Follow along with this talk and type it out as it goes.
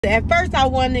At first, I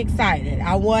wasn't excited.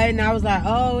 I was like,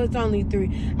 oh, it's only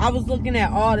 3. I was looking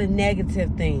at all the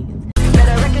negative things.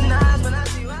 Better recognize when I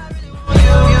see you, I really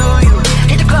want you.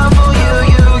 Hit the club for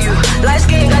you. Light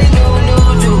skin got it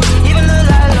new. Even look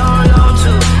like long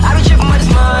too. I be tripping with this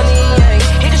money,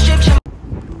 hit the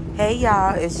strip. Hey,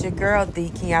 y'all, it's your girl, the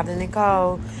Kenyatta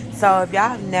Nicole. So, if y'all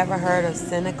have never heard of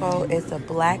Cynical, it's a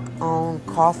black-owned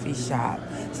coffee shop.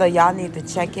 So, y'all need to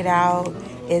check it out.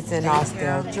 It's in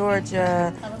Austell,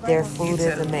 Georgia. Their food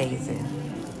is amazing.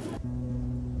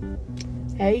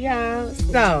 Hey, y'all.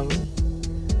 So,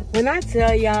 when I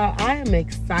tell y'all, I am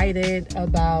excited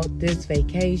about this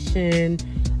vacation.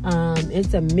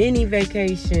 It's a mini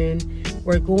vacation.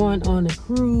 We're going on a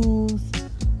cruise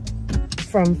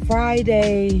from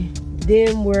Friday.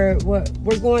 Then we're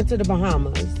going to the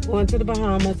Bahamas. Going to the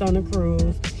Bahamas on a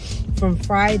cruise from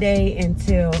Friday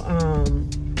until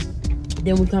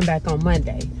then we come back on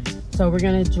Monday. So we're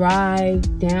gonna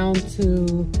drive down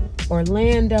to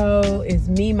Orlando. It's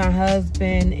me, my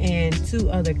husband, and 2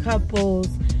 other couples.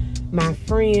 My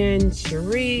friend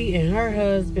Cherie and her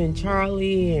husband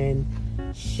Charlie, and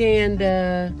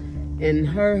Shanda and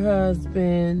her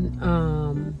husband.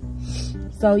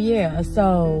 So yeah,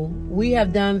 so we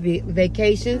have done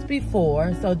vacations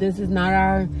before. So this is not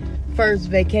our first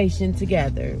vacation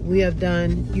together. We have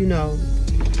done, you know,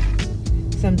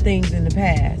 some things in the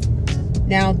past.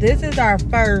 Now this is our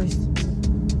first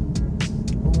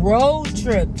road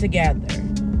trip together.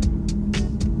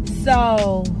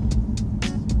 So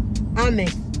I'm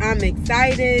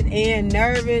excited and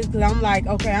nervous because I'm like,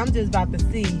 okay, I'm just about to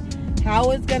see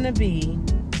how it's gonna be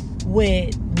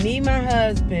with me, my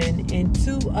husband, and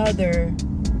 2 other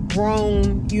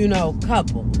grown, you know,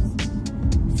 couples.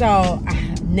 So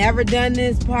I've never done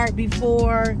this part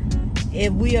before.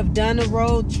 If we have done a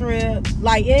road trip,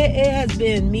 like it has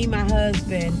been me, my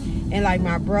husband, and like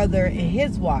my brother and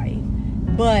his wife,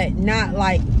 but not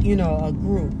like, you know, a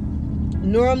group.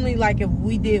 Normally, like if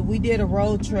we did a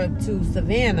road trip to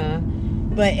Savannah,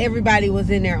 but everybody was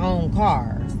in their own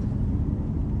cars.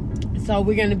 So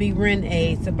we're going to be renting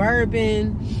a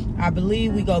Suburban. I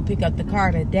believe we go pick up the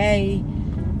car today.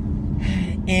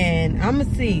 And I'm going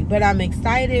to see. But I'm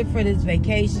excited for this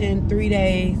vacation. 3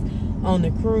 days on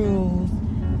the cruise.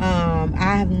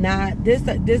 I have not, this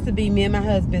will be me and my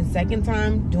husband's second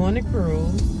time doing the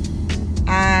cruise.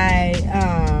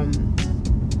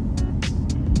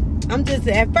 I'm just,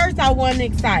 at first I wasn't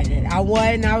excited. I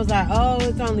was like, oh,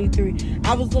 it's only 3.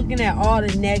 I was looking at all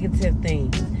the negative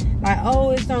things. Like,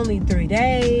 oh, it's only 3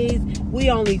 days. We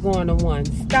only going to 1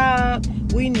 stop.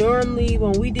 We normally,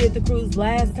 when we did the cruise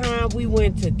last time, we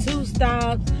went to 2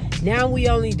 stops. Now we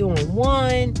only doing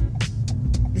 1.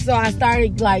 So I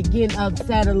started like getting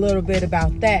upset a little bit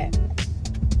about that.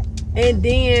 And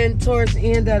then towards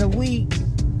the end of the week,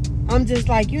 I'm just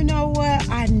like, you know what?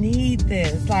 I need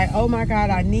this. Like, oh my God,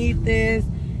 I need this.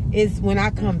 It's when I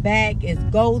come back, it's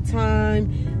go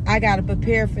time. I got to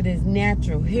prepare for this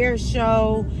natural hair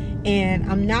show. And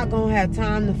I'm not going to have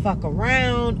time to fuck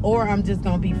around, or I'm just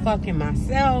going to be fucking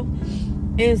myself.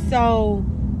 And so,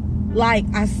 like,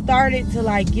 I started to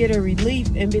like get a relief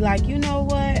and be like, you know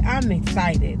what? I'm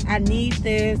excited. I need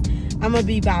this. I'm going to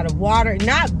be by the water.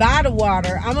 Not by the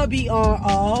water. I'm going to be on a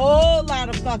whole lot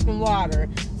of fucking water.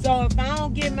 So if I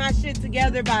don't get my shit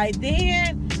together by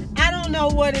then, I don't know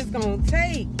what it's going to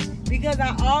take. Because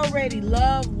I already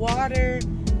love water.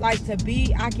 Like to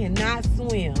be, I cannot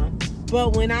swim.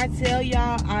 But when I tell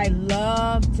y'all I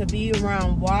love to be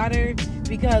around water,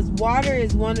 because water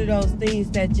is one of those things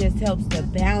that just helps to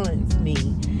balance me.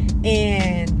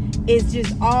 And it's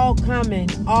just all coming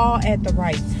all at the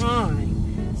right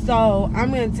time. So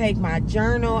I'm going to take my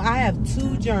journal. I have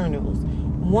 2 journals.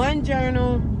 One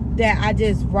journal that I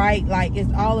just write, like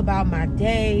it's all about my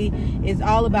day. It's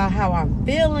all about how I'm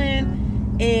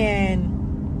feeling. And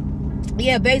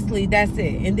yeah, basically that's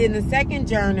it. And then the second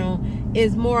journal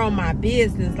is more on my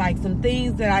business, like some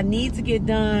things that I need to get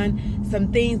done, some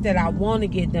things that I want to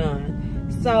get done.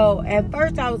 So at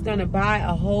first I was going to buy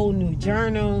a whole new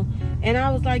journal, and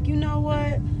I was like, you know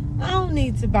what? I don't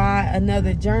need to buy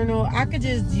another journal. I could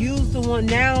just use the one.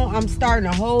 Now I'm starting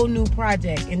a whole new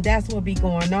project, and that's what be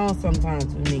going on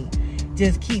sometimes with me.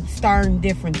 Just keep starting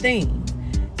different things.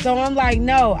 So I'm like,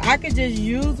 no, I could just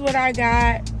use what I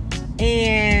got.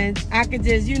 And I could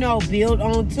just, you know, build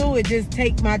onto it. Just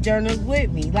take my journals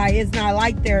with me. Like, it's not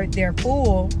like they're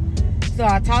full. So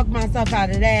I talked myself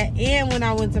out of that. And when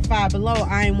I went to Five Below,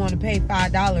 I didn't want to pay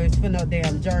 $5 for no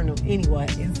damn journal anyway.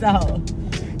 So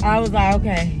I was like,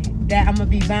 okay, that I'm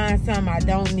going to be buying something I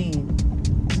don't need.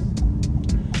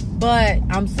 But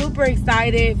I'm super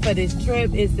excited for this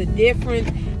trip. It's a difference.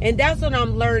 And that's what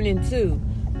I'm learning too.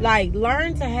 Like,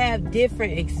 learn to have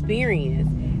different experience.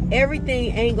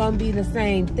 Everything ain't gonna be the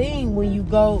same thing when you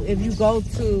go, if you go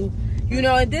to, you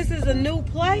know, and this is a new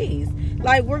place.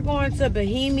 Like, we're going to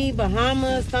Bimini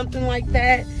Bahamas, something like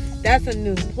that. That's a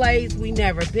new place. We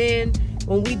never been.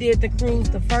 When we did the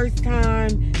cruise the first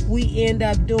time, we end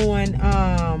up doing,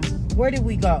 where did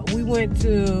we go? We went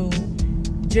to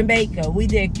Jamaica. We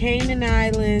did Cayman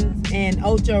Islands and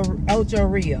Ocho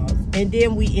Rios. And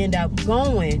then we end up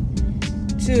going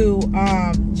to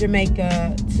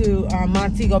Jamaica, to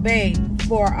Montego Bay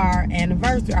for our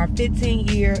anniversary, our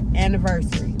 15-year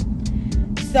anniversary.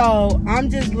 So I'm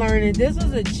just learning. This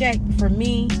was a check for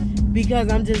me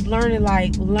because I'm just learning,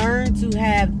 like, learn to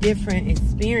have different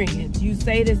experience. You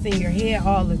say this in your head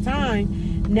all the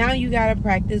time. Now you got to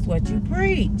practice what you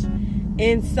preach.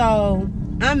 And so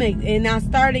I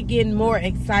started getting more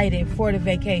excited for the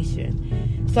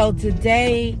vacation. So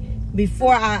today,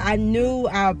 before I knew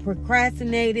I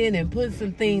procrastinated and put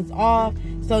some things off.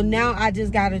 So now I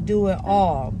just got to do it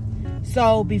all.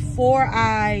 So before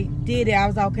I did it, I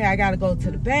was like, okay, I got to go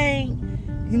to the bank.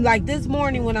 Like this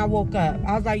morning when I woke up,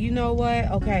 I was like, you know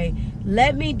what? Okay,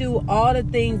 let me do all the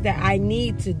things that I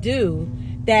need to do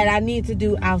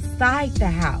outside the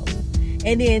house.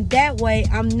 And then that way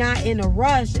I'm not in a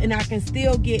rush and I can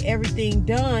still get everything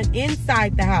done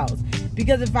inside the house.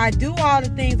 Because if I do all the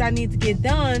things I need to get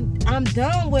done, I'm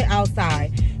done with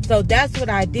outside. So that's what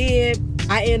I did.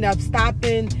 I ended up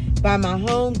stopping by my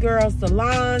homegirl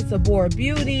salon, Sephora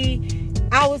Beauty.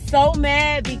 I was so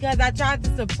mad because I tried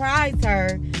to surprise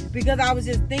her because I was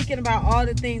just thinking about all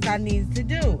the things I needed to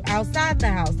do outside the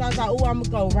house. So I was like, oh, I'm going to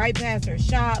go right past her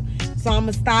shop. So I'm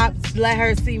going to stop, let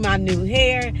her see my new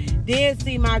hair. Then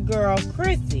see my girl,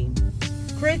 Chrissy.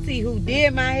 Chrissy, who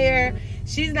did my hair.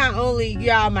 She's not only,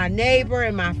 y'all, my neighbor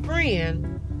and my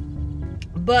friend,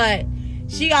 but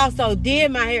she also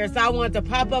did my hair. So I wanted to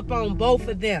pop up on both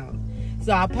of them.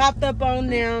 So I popped up on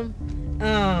them.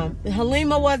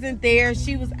 Halima wasn't there.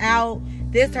 She was out.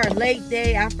 This her late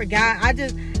day. I forgot.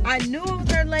 I knew it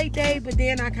was her late day, but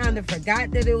then I kind of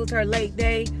forgot that it was her late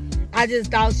day. I just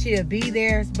thought she'd be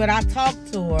there. But I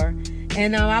talked to her.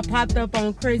 And I popped up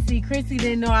on Chrissy. Chrissy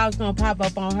didn't know I was going to pop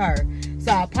up on her.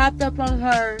 So I popped up on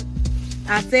her.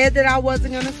 I said that I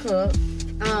wasn't going to cook.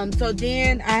 So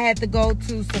then I had to go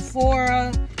to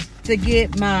Sephora to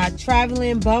get my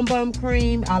traveling bum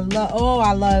cream. I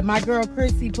love my girl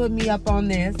Chrissy put me up on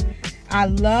this. I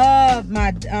love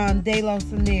my De Los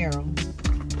Janeiro,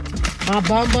 my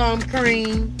bum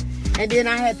cream. And then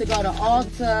I had to go to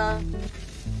Ulta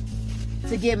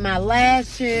to get my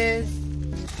lashes,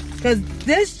 because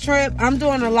this trip I'm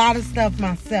doing a lot of stuff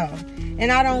myself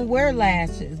and I don't wear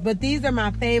lashes, but these are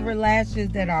my favorite lashes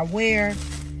that I wear.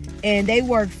 And they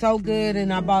work so good.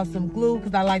 And I bought some glue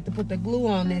because I like to put the glue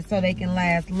on it so they can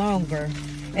last longer.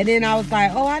 And then I was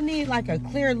like, oh, I need like a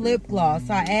clear lip gloss.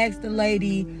 So I asked the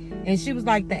lady and she was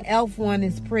like, the e.l.f. one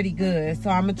is pretty good. So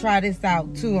I'm going to try this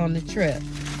out too on the trip.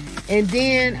 And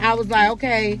then I was like,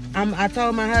 okay. I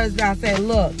told my husband, I said,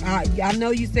 look, I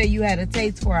know you said you had a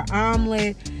taste for an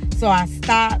omelet. So I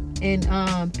stopped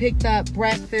and picked up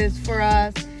breakfast for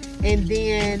us. And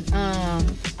then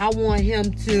I want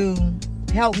him to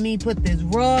help me put this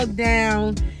rug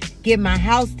down, get my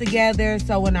house together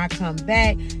so when I come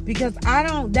back, because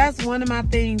that's one of my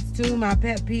things too, my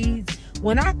pet peeves.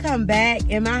 When I come back,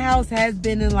 and my house has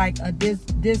been in like a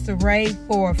disarray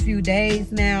for a few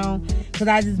days now, because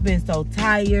I just been so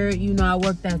tired. You know, I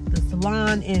worked at the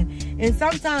salon, and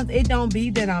sometimes it don't be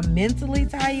that I'm mentally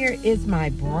tired, it's my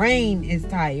brain is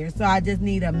tired. So I just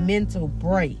need a mental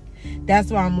break.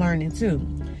 That's what I'm learning too.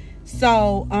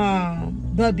 So,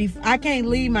 but I can't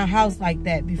leave my house like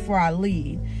that before I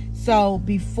leave. So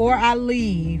before I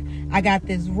leave, I got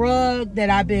this rug that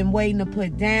I've been waiting to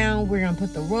put down. We're going to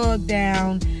put the rug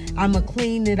down. I'm going to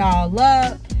clean it all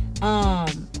up.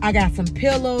 I got some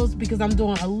pillows because I'm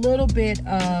doing a little bit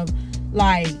of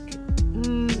like,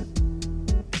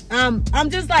 I'm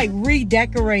just like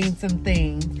redecorating some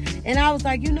things. And I was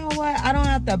like, you know what? I don't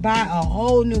have to buy a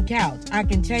whole new couch. I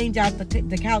can change out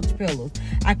the couch pillows.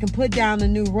 I can put down the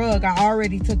new rug. I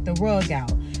already took the rug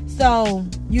out. So,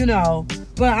 you know,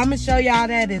 but I'm going to show y'all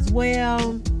that as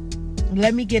well.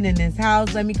 Let me get in this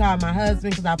house. Let me call my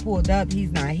husband because I pulled up.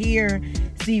 He's not here.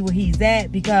 See where he's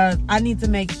at, because I need to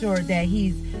make sure that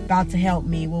he's about to help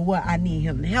me with what I need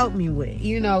him to help me with,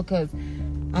 you know, because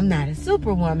I'm not a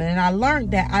superwoman. And I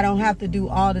learned that I don't have to do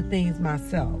all the things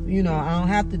myself. You know, I don't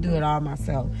have to do it all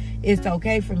myself. It's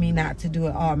okay for me not to do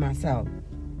it all myself.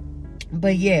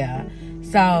 But yeah,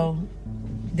 so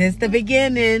this the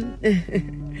beginning. I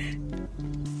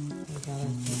got a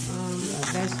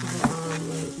vegetable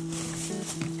omelet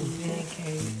and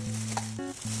pancakes.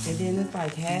 And then it's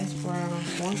like hash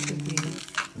browns. Wants to be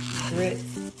grits.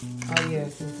 Oh yeah,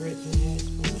 some grits and hash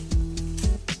browns.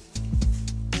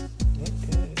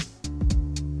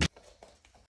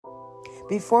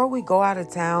 Before we go out of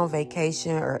town,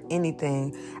 vacation, or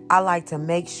anything, I like to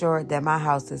make sure that my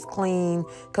house is clean.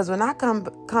 Because when I come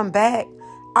back,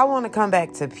 I want to come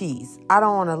back to peace. I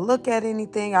don't want to look at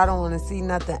anything. I don't want to see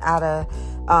nothing out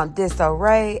of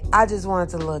disarray. I just want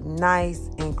it to look nice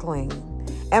and clean.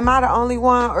 Am I the only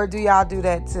one, or do y'all do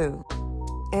that too?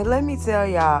 And let me tell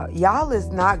y'all is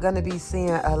not going to be seeing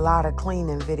a lot of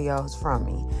cleaning videos from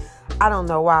me. I don't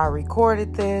know why I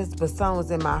recorded this, but something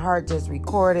was in my heart, just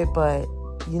recorded, but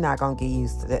you're not going to get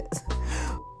used to this.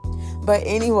 But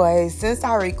anyway, since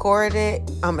I recorded it,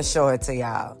 I'm going to show it to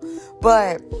y'all.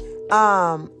 But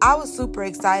I was super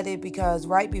excited because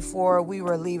right before we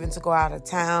were leaving to go out of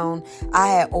town, I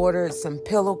had ordered some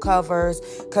pillow covers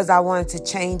because I wanted to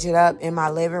change it up in my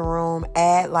living room,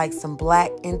 add like some black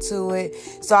into it.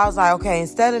 So I was like, okay,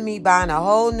 instead of me buying a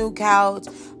whole new couch,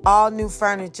 all new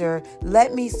furniture,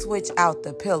 let me switch out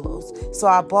the pillows. So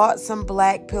I bought some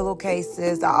black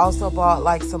pillowcases. I also bought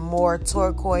like some more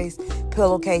turquoise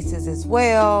pillowcases as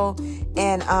well.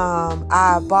 And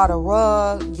I bought a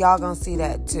rug. Y'all gonna see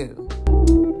that too.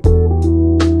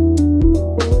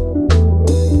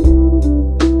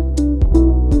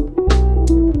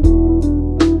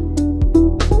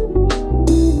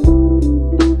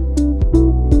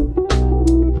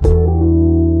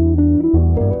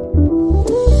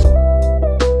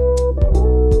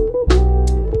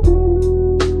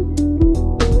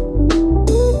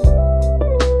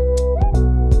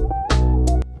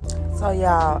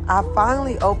 Y'all, I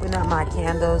finally opened up my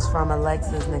candles from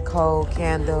Alexis Nicole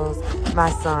Candles,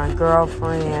 my son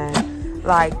girlfriend.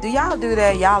 Like, do y'all do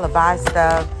that? Y'all will buy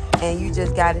stuff and you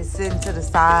just got it sitting to the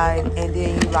side and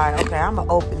then you like, okay, I'm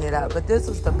gonna open it up. But this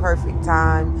was the perfect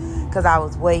time because I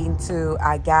was waiting to.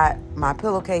 I got my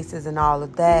pillowcases and all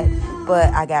of that,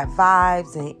 but I got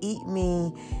Vibes and Eat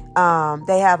Me.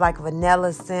 They have like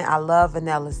vanilla scent. I love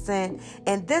vanilla scent.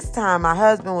 And this time my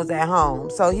husband was at home,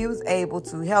 so he was able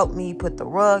to help me put the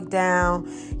rug down.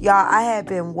 Y'all, I had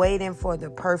been waiting for the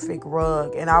perfect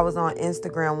rug, and I was on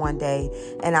Instagram one day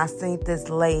and I seen this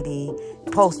lady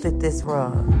posted this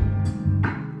rug.